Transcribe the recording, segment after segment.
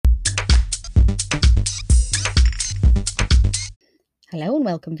Hello and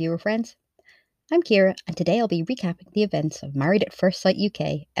welcome, viewer friends. I'm Kira, and today I'll be recapping the events of Married at First Sight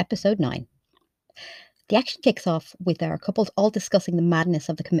UK, Episode 9. The action kicks off with our couples all discussing the madness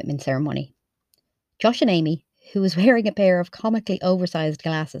of the commitment ceremony. Josh and Amy, who is wearing a pair of comically oversized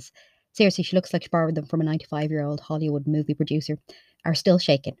glasses, seriously, she looks like she borrowed them from a 95-year-old Hollywood movie producer, are still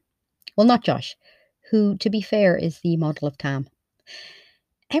shaken. Well, not Josh, who, to be fair, is the model of calm.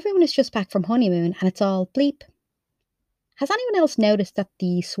 Everyone is just back from honeymoon, and it's all bleep. Has anyone else noticed that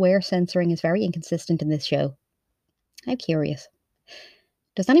the swear censoring is very inconsistent in this show? I'm curious.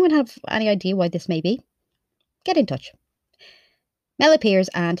 Does anyone have any idea why this may be? Get in touch. Mel appears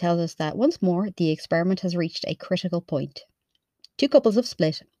and tells us that once more the experiment has reached a critical point. Two couples have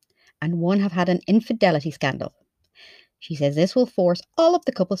split, and one have had an infidelity scandal. She says this will force all of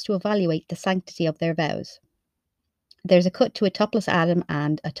the couples to evaluate the sanctity of their vows. There's a cut to a topless Adam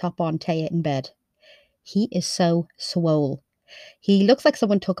and a top-on Taya in bed. He is so swole. He looks like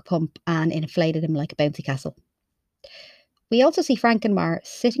someone took a pump and inflated him like a bouncy castle. We also see Frank and Mar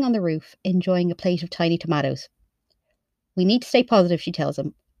sitting on the roof, enjoying a plate of tiny tomatoes. We need to stay positive, she tells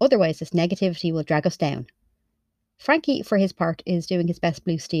him, otherwise this negativity will drag us down. Frankie, for his part, is doing his best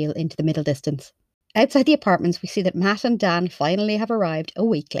blue steel into the middle distance. Outside the apartments, we see that Matt and Dan finally have arrived a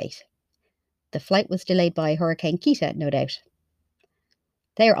week late. The flight was delayed by Hurricane Kita, no doubt.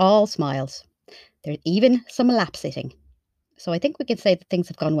 They are all smiles. There's even some lap sitting. So I think we can say that things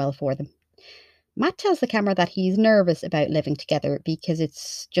have gone well for them. Matt tells the camera that he's nervous about living together because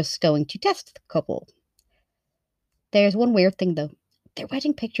it's just going to test the couple. There's one weird thing though. Their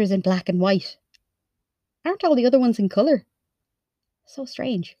wedding picture's in black and white. Aren't all the other ones in colour? So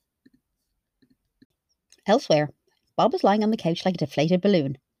strange. Elsewhere, Bob is lying on the couch like a deflated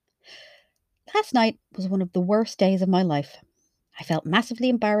balloon. Last night was one of the worst days of my life. I felt massively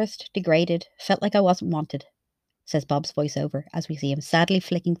embarrassed, degraded, felt like I wasn't wanted, says Bob's voiceover as we see him sadly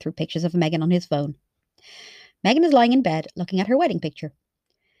flicking through pictures of Megan on his phone. Megan is lying in bed looking at her wedding picture.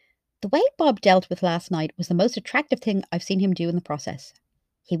 The way Bob dealt with last night was the most attractive thing I've seen him do in the process.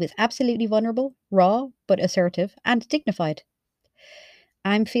 He was absolutely vulnerable, raw, but assertive and dignified.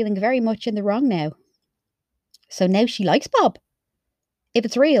 I'm feeling very much in the wrong now. So now she likes Bob. If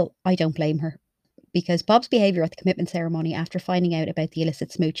it's real, I don't blame her. Because Bob's behaviour at the commitment ceremony after finding out about the illicit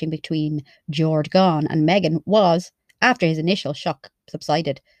smooching between George Gone and Megan was, after his initial shock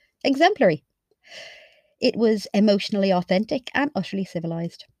subsided, exemplary. It was emotionally authentic and utterly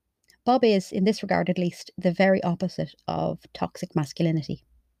civilised. Bob is, in this regard at least, the very opposite of toxic masculinity.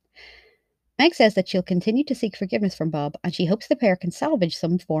 Meg says that she'll continue to seek forgiveness from Bob and she hopes the pair can salvage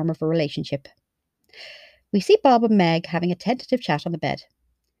some form of a relationship. We see Bob and Meg having a tentative chat on the bed.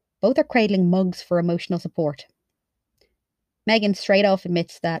 Both are cradling mugs for emotional support. Megan straight off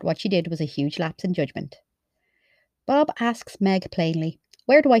admits that what she did was a huge lapse in judgment. Bob asks Meg plainly,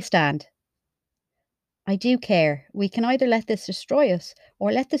 "Where do I stand?" "I do care. We can either let this destroy us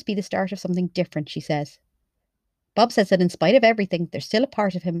or let this be the start of something different," she says. Bob says that in spite of everything, there's still a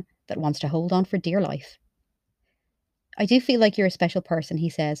part of him that wants to hold on for dear life. "I do feel like you're a special person," he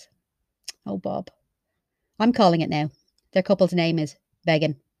says. Oh, Bob. I'm calling it now. Their couple's name is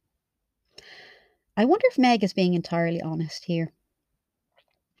Megan. I wonder if Meg is being entirely honest here.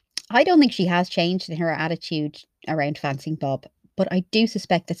 I don't think she has changed in her attitude around fancying Bob, but I do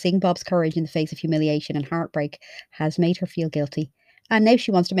suspect that seeing Bob's courage in the face of humiliation and heartbreak has made her feel guilty, and now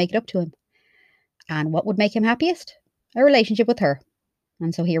she wants to make it up to him. And what would make him happiest? A relationship with her.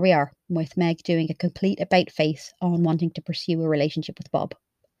 And so here we are, with Meg doing a complete about-face on wanting to pursue a relationship with Bob.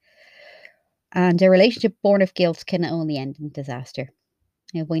 And a relationship born of guilt can only end in disaster.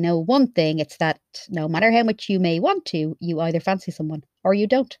 If we know one thing, it's that no matter how much you may want to, you either fancy someone or you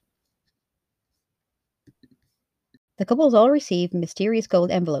don't. The couples all receive mysterious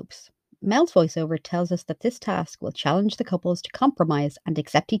gold envelopes. Mel's voiceover tells us that this task will challenge the couples to compromise and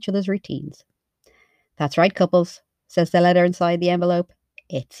accept each other's routines. "That's right, couples," says the letter inside the envelope.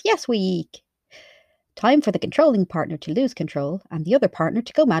 "It's yes week. Time for the controlling partner to lose control and the other partner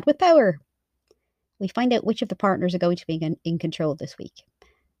to go mad with power." We find out which of the partners are going to be in control this week.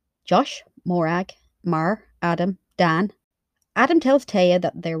 Josh, Morag, Mar, Adam, Dan. Adam tells Taya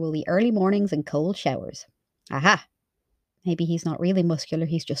that there will be early mornings and cold showers. Aha! Maybe he's not really muscular,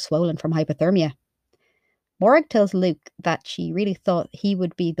 he's just swollen from hypothermia. Morag tells Luke that she really thought he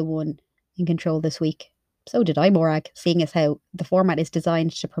would be the one in control this week. So did I, Morag, seeing as how the format is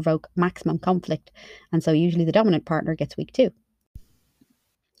designed to provoke maximum conflict, and so usually the dominant partner gets weak too.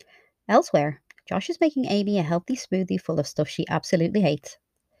 Elsewhere, Josh is making Amy a healthy smoothie full of stuff she absolutely hates.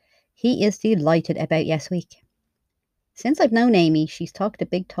 He is delighted about Yes Week. Since I've known Amy, she's talked a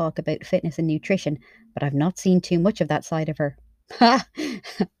big talk about fitness and nutrition, but I've not seen too much of that side of her. Ha!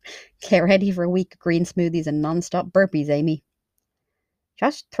 Get ready for a week of green smoothies and non-stop burpees, Amy.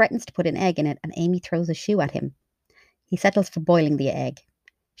 Josh threatens to put an egg in it, and Amy throws a shoe at him. He settles for boiling the egg.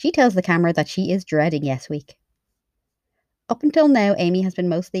 She tells the camera that she is dreading Yes Week. Up until now, Amy has been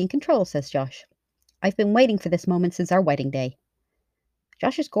mostly in control, says Josh. I've been waiting for this moment since our wedding day.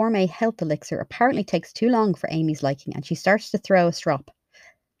 Josh's gourmet health elixir apparently takes too long for Amy's liking, and she starts to throw a strop,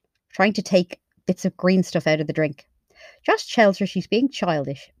 trying to take bits of green stuff out of the drink. Josh tells her she's being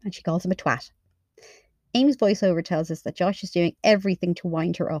childish, and she calls him a twat. Amy's voiceover tells us that Josh is doing everything to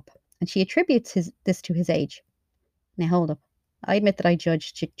wind her up, and she attributes this to his age. Now hold up. I admit that I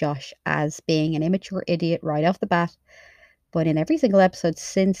judged Josh as being an immature idiot right off the bat, but in every single episode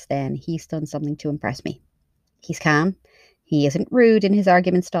since then, he's done something to impress me. He's calm, he isn't rude in his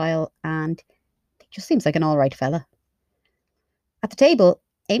argument style, and he just seems like an alright fella. At the table,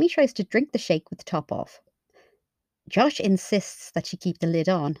 Amy tries to drink the shake with the top off. Josh insists that she keep the lid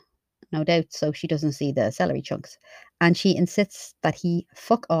on, no doubt so she doesn't see the celery chunks, and she insists that he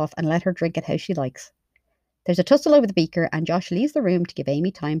fuck off and let her drink it how she likes. There's a tussle over the beaker, and Josh leaves the room to give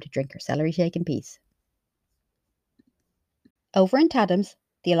Amy time to drink her celery shake in peace. Over in Tadham's,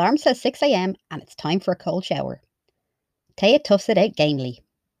 the alarm says 6 a.m. and it's time for a cold shower. Taya toughs it out gamely.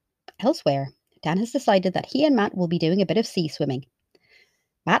 Elsewhere, Dan has decided that he and Matt will be doing a bit of sea swimming.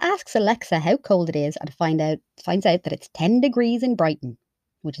 Matt asks Alexa how cold it is and finds out that it's 10 degrees in Brighton,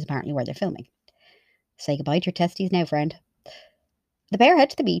 which is apparently where they're filming. Say goodbye to your testes now, friend. The pair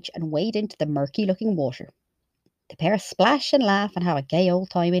head to the beach and wade into the murky-looking water. The pair splash and laugh and have a gay old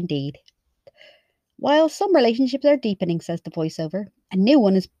time indeed. While some relationships are deepening, says the voiceover, a new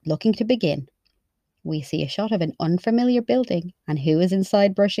one is looking to begin. We see a shot of an unfamiliar building, and who is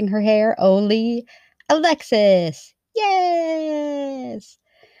inside brushing her hair? Only Alexis! Yes!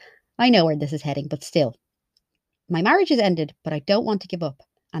 I know where this is heading, but still. My marriage has ended, but I don't want to give up,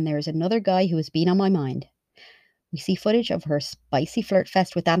 and there is another guy who has been on my mind. We see footage of her spicy flirt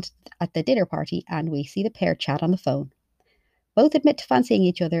fest with Ant at the dinner party, and we see the pair chat on the phone. Both admit to fancying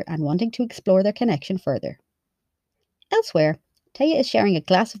each other and wanting to explore their connection further. Elsewhere, Taya is sharing a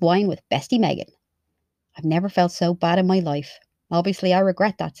glass of wine with bestie Megan. I've never felt so bad in my life. Obviously, I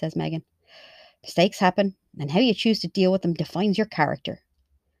regret that, says Megan. Mistakes happen, and how you choose to deal with them defines your character.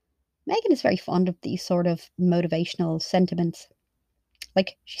 Megan is very fond of these sort of motivational sentiments.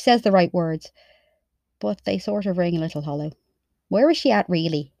 Like, she says the right words, but they sort of ring a little hollow. Where is she at,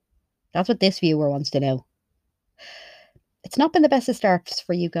 really? That's what this viewer wants to know. It's not been the best of starts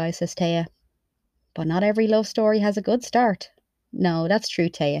for you guys, says Taya. But not every love story has a good start. No, that's true,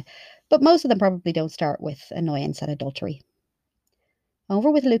 Taya. But most of them probably don't start with annoyance and adultery. Over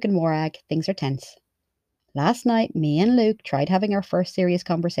with Luke and Morag, things are tense. Last night, me and Luke tried having our first serious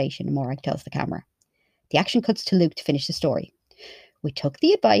conversation, Morag tells the camera. The action cuts to Luke to finish the story. We took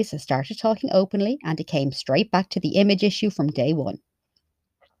the advice and started talking openly, and it came straight back to the image issue from day one.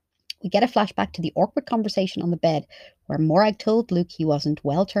 We get a flashback to the awkward conversation on the bed where Morag told Luke he wasn't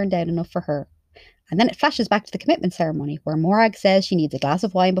well turned out enough for her. And then it flashes back to the commitment ceremony where Morag says she needs a glass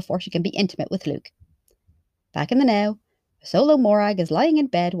of wine before she can be intimate with Luke. Back in the now, a solo Morag is lying in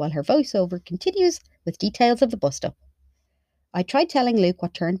bed while her voiceover continues with details of the bust-up. I tried telling Luke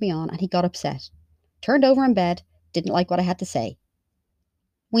what turned me on and he got upset. Turned over in bed, didn't like what I had to say.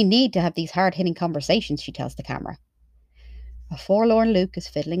 We need to have these hard-hitting conversations, she tells the camera. A forlorn Luke is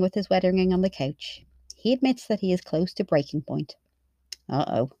fiddling with his wedding ring on the couch. He admits that he is close to breaking point.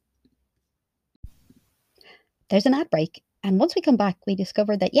 Uh-oh. There's an ad break, and once we come back, we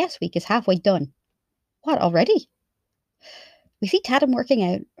discover that Yes Week is halfway done. What, already? We see Tatum working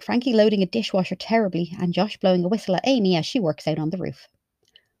out, Frankie loading a dishwasher terribly, and Josh blowing a whistle at Amy as she works out on the roof.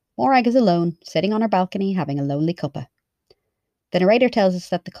 Morag is alone, sitting on her balcony, having a lonely cuppa. The narrator tells us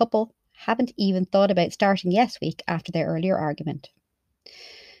that the couple haven't even thought about starting Yes Week after their earlier argument.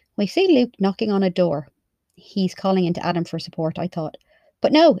 We see Luke knocking on a door. He's calling into Adam for support, I thought.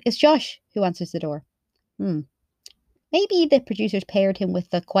 But no, it's Josh who answers the door. Maybe the producers paired him with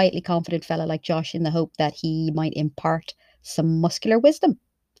a quietly confident fella like Josh in the hope that he might impart some muscular wisdom.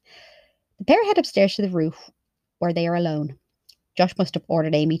 The pair head upstairs to the roof, where they are alone. Josh must have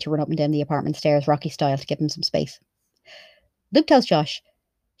ordered Amy to run up and down the apartment stairs Rocky style to give him some space. Luke tells Josh,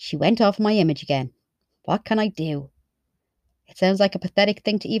 she went off my image again. What can I do? It sounds like a pathetic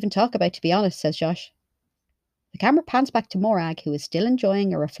thing to even talk about, to be honest, says Josh. The camera pans back to Morag, who is still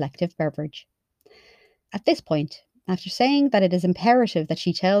enjoying a reflective beverage. At this point, after saying that it is imperative that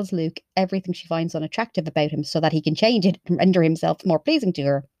she tells Luke everything she finds unattractive about him so that he can change it and render himself more pleasing to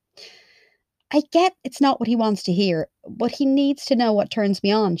her. I get it's not what he wants to hear, but he needs to know what turns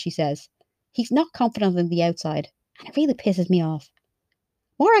me on, she says. He's not confident on the outside, and it really pisses me off.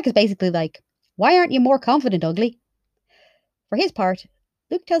 Morag is basically like, why aren't you more confident, ugly? For his part,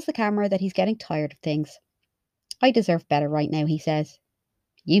 Luke tells the camera that he's getting tired of things. I deserve better right now, he says.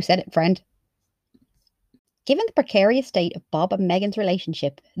 You said it, friend. Given the precarious state of Bob and Megan's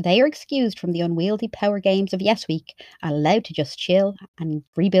relationship, they are excused from the unwieldy power games of Yes Week and allowed to just chill and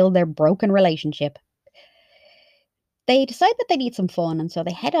rebuild their broken relationship. They decide that they need some fun, and so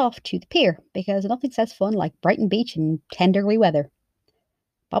they head off to the pier because nothing says fun like Brighton Beach in 10-degree weather.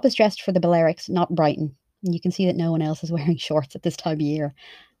 Bob is dressed for the Balearics, not Brighton. You can see that no one else is wearing shorts at this time of year.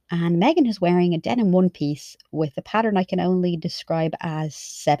 And Megan is wearing a denim one piece with a pattern I can only describe as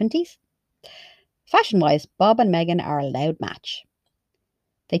 70s. Fashion wise, Bob and Megan are a loud match.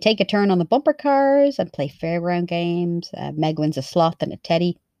 They take a turn on the bumper cars and play fairground games. Meg wins a sloth and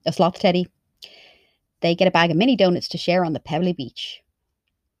a sloth teddy. They get a bag of mini donuts to share on the pebbly beach.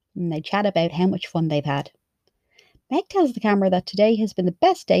 And they chat about how much fun they've had. Meg tells the camera that today has been the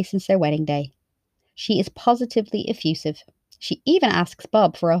best day since their wedding day. She is positively effusive. She even asks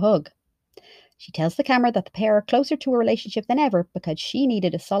Bob for a hug. She tells the camera that the pair are closer to a relationship than ever because she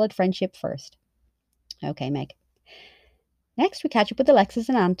needed a solid friendship first. Okay, Meg. Next, we catch up with Alexis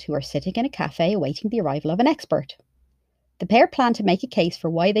and Ant, who are sitting in a cafe awaiting the arrival of an expert. The pair plan to make a case for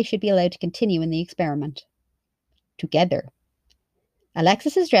why they should be allowed to continue in the experiment. Together.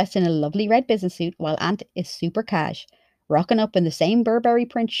 Alexis is dressed in a lovely red business suit, while Ant is super cash, rocking up in the same Burberry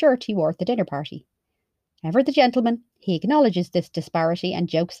print shirt he wore at the dinner party. Ever the gentleman, he acknowledges this disparity and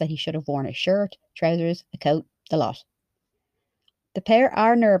jokes that he should have worn a shirt, trousers, a coat, the lot. The pair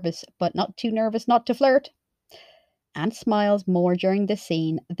are nervous, but not too nervous not to flirt. Ant smiles more during this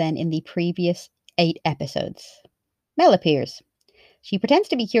scene than in the previous 8 episodes. Mel appears. She pretends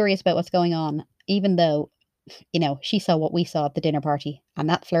to be curious about what's going on, even though, she saw what we saw at the dinner party, and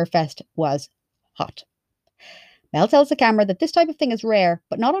that flirt fest was hot. Mel tells the camera that this type of thing is rare,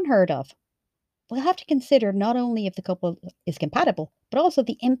 but not unheard of. We'll have to consider not only if the couple is compatible, but also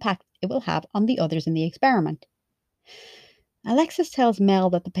the impact it will have on the others in the experiment. Alexis tells Mel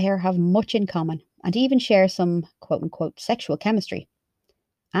that the pair have much in common and even share some quote-unquote sexual chemistry.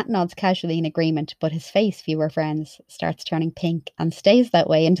 Ant nods casually in agreement, but his face, fewer friends, starts turning pink and stays that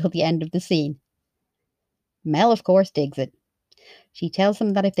way until the end of the scene. Mel, of course, digs it. She tells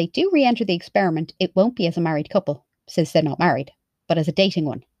them that if they do re-enter the experiment, it won't be as a married couple, since they're not married, but as a dating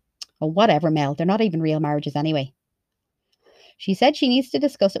one. Oh, whatever, Mel, they're not even real marriages anyway. She said she needs to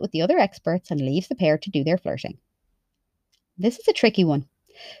discuss it with the other experts and leaves the pair to do their flirting. This is a tricky one.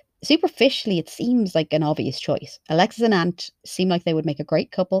 Superficially, it seems like an obvious choice. Alexis and Ant seem like they would make a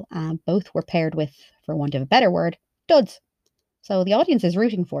great couple, and both were paired with, for want of a better word, duds. So the audience is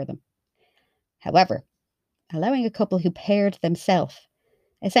rooting for them. However, allowing a couple who paired themselves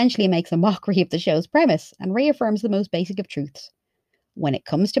essentially makes a mockery of the show's premise and reaffirms the most basic of truths. When it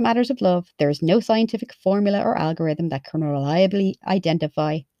comes to matters of love, there is no scientific formula or algorithm that can reliably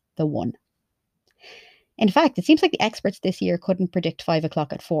identify the one. In fact, it seems like the experts this year couldn't predict 5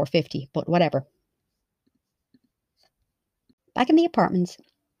 o'clock at 4:50, but whatever. Back in the apartments,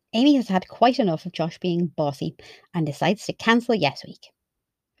 Amy has had quite enough of Josh being bossy and decides to cancel Yes Week.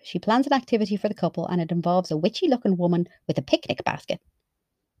 She plans an activity for the couple and it involves a witchy-looking woman with a picnic basket.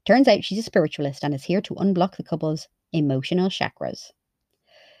 Turns out she's a spiritualist and is here to unblock the couple's emotional chakras.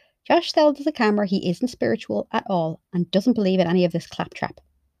 Josh tells the camera he isn't spiritual at all and doesn't believe in any of this claptrap.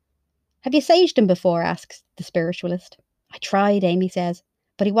 Have you saged him before? Asks the spiritualist. I tried, Amy says,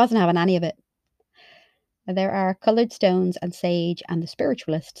 but he wasn't having any of it. There are coloured stones and sage, and the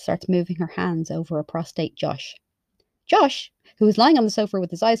spiritualist starts moving her hands over a prostrate Josh. Josh, who is lying on the sofa with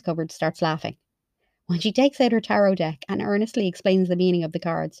his eyes covered, starts laughing. When she takes out her tarot deck and earnestly explains the meaning of the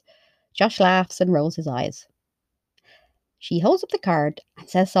cards, Josh laughs and rolls his eyes. She holds up the card and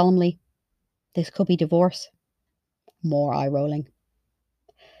says solemnly, "This could be divorce." More eye rolling.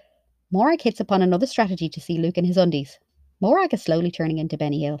 Morag hits upon another strategy to see Luke in his undies. Morag is slowly turning into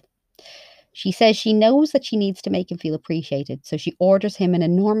Benny Hill. She says she knows that she needs to make him feel appreciated, so she orders him an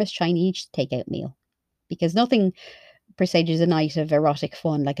enormous Chinese takeout meal. Because nothing presages a night of erotic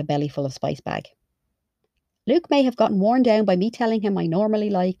fun like a belly full of spice bag. Luke may have gotten worn down by me telling him I normally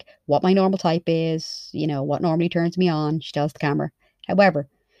like, what my normal type is, what normally turns me on, she tells the camera. However,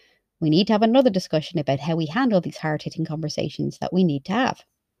 we need to have another discussion about how we handle these hard-hitting conversations that we need to have.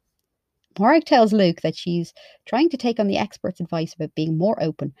 Morag tells Luke that she's trying to take on the expert's advice about being more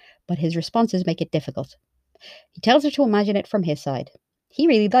open, but his responses make it difficult. He tells her to imagine it from his side. He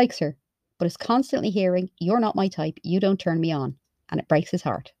really likes her, but is constantly hearing, "You're not my type, you don't turn me on," and it breaks his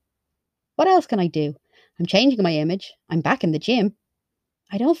heart. What else can I do? I'm changing my image. I'm back in the gym.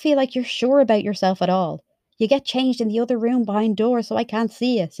 I don't feel like you're sure about yourself at all. You get changed in the other room behind doors so I can't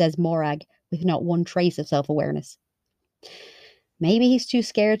see you, says Morag, with not one trace of self-awareness. Maybe he's too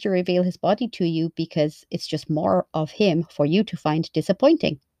scared to reveal his body to you because it's just more of him for you to find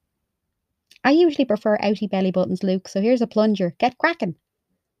disappointing. I usually prefer outie belly buttons, Luke, so here's a plunger. Get cracking.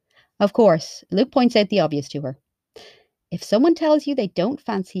 Of course, Luke points out the obvious to her. If someone tells you they don't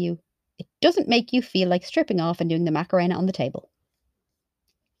fancy you, it doesn't make you feel like stripping off and doing the Macarena on the table.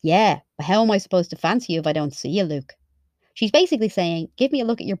 Yeah, but how am I supposed to fancy you if I don't see you, Luke? She's basically saying, give me a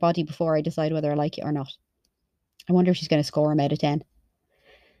look at your body before I decide whether I like you or not. I wonder if she's going to score him out of 10.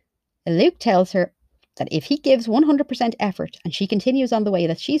 Luke tells her that if he gives 100% effort and she continues on the way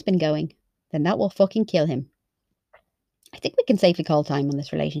that she's been going, then that will fucking kill him. I think we can safely call time on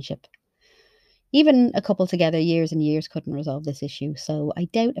this relationship. Even a couple together years and years couldn't resolve this issue, so I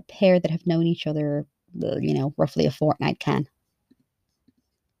doubt a pair that have known each other, roughly a fortnight can.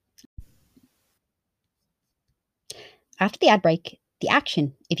 After the ad break, the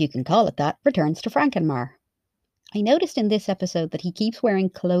action, if you can call it that, returns to Frankenmar. I noticed in this episode that he keeps wearing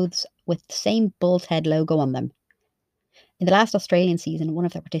clothes with the same bull's head logo on them. In the last Australian season, one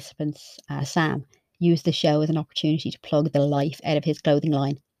of the participants, Sam, used the show as an opportunity to plug the life out of his clothing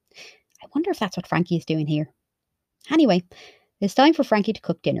line. I wonder if that's what Frankie is doing here. Anyway, it's time for Frankie to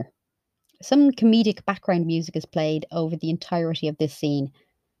cook dinner. Some comedic background music is played over the entirety of this scene,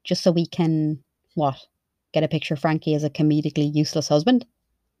 just so we can, get a picture of Frankie as a comedically useless husband?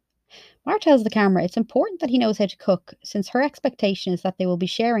 Mar tells the camera it's important that he knows how to cook, since her expectation is that they will be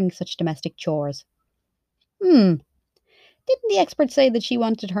sharing such domestic chores. Didn't the expert say that she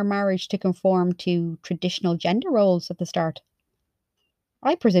wanted her marriage to conform to traditional gender roles at the start?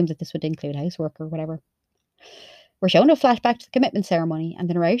 I presume that this would include housework or whatever. We're shown a flashback to the commitment ceremony, and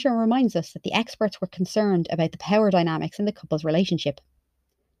the narrator reminds us that the experts were concerned about the power dynamics in the couple's relationship.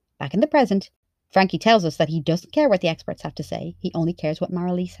 Back in the present, Frankie tells us that he doesn't care what the experts have to say, he only cares what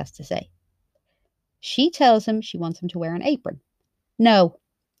Maralise has to say. She tells him she wants him to wear an apron. No,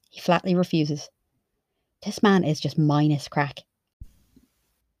 he flatly refuses. This man is just minus crack.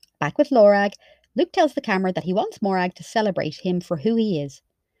 Back with Lorag, Luke tells the camera that he wants Morag to celebrate him for who he is,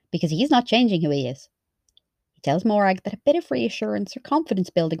 because he's not changing who he is. He tells Morag that a bit of reassurance or confidence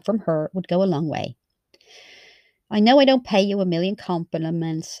building from her would go a long way. I know I don't pay you a million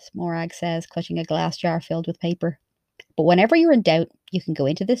compliments, Morag says, clutching a glass jar filled with paper. But whenever you're in doubt, you can go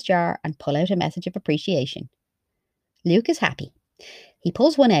into this jar and pull out a message of appreciation. Luke is happy. He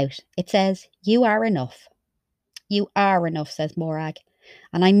pulls one out. It says, "You are enough." You are enough, says Morag.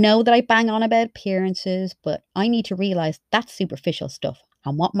 And I know that I bang on about appearances, but I need to realise that's superficial stuff.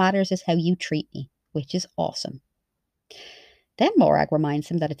 And what matters is how you treat me, which is awesome. Then Morag reminds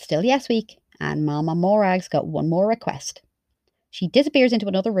him that it's still Yes Week, and Mama Morag's got one more request. She disappears into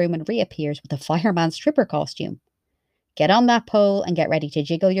another room and reappears with a fireman stripper costume. Get on that pole and get ready to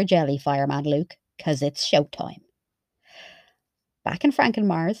jiggle your jelly, Fireman Luke, 'cause it's showtime. Back in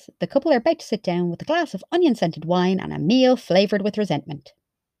Frankenmar's, the couple are about to sit down with a glass of onion-scented wine and a meal flavoured with resentment.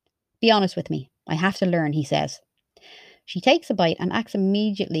 Be honest with me, I have to learn, he says. She takes a bite and acts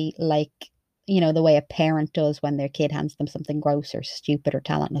immediately like, the way a parent does when their kid hands them something gross or stupid or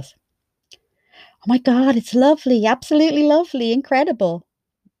talentless. Oh my God, it's lovely, absolutely lovely, incredible.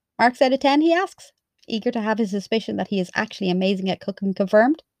 Marks out of 10, he asks, eager to have his suspicion that he is actually amazing at cooking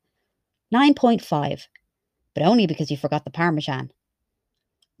confirmed. 9.5, but only because you forgot the Parmesan.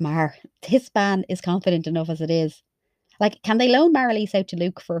 Mar, this man is confident enough as it is. Can they loan Maralise out to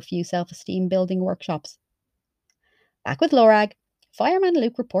Luke for a few self-esteem building workshops? Back with Lorag, Fireman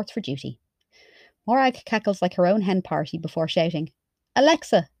Luke reports for duty. Morag cackles like her own hen party before shouting,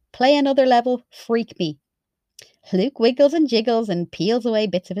 "Alexa, play another level, freak me." Luke wiggles and jiggles and peels away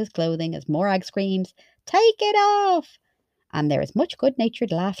bits of his clothing as Morag screams, "Take it off!" And there is much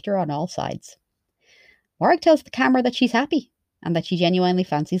good-natured laughter on all sides. Morag tells the camera that she's happy, and that she genuinely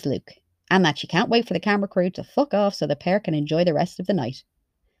fancies Luke, and that she can't wait for the camera crew to fuck off so the pair can enjoy the rest of the night.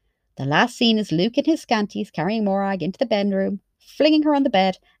 The last scene is Luke in his scanties carrying Morag into the bedroom, flinging her on the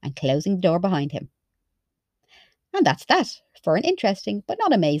bed, and closing the door behind him. And that's that for an interesting but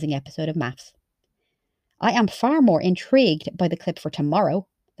not amazing episode of MAFS. I am far more intrigued by the clip for tomorrow,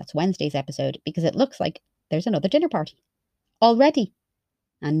 that's Wednesday's episode, because it looks like there's another dinner party. Already.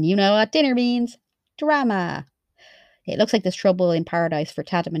 And you know what dinner means. Drama. It looks like there's trouble in paradise for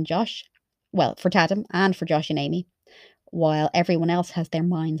Tatum and Josh. Well, for Tatum and for Josh and Amy, while everyone else has their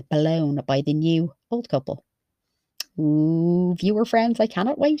minds blown by the new old couple. Ooh, viewer friends, I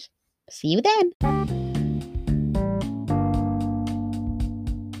cannot wait. See you then.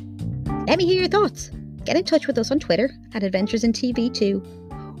 Let me hear your thoughts. Get in touch with us on Twitter at Adventures in TV2,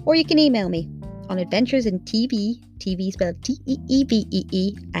 or you can email me, on Adventures in TV, TV spelled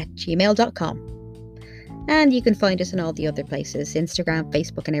TEEVEE, @gmail.com. And you can find us on all the other places, Instagram,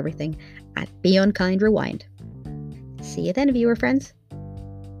 Facebook and everything, at Be Unkind Rewind. See you then, viewer friends.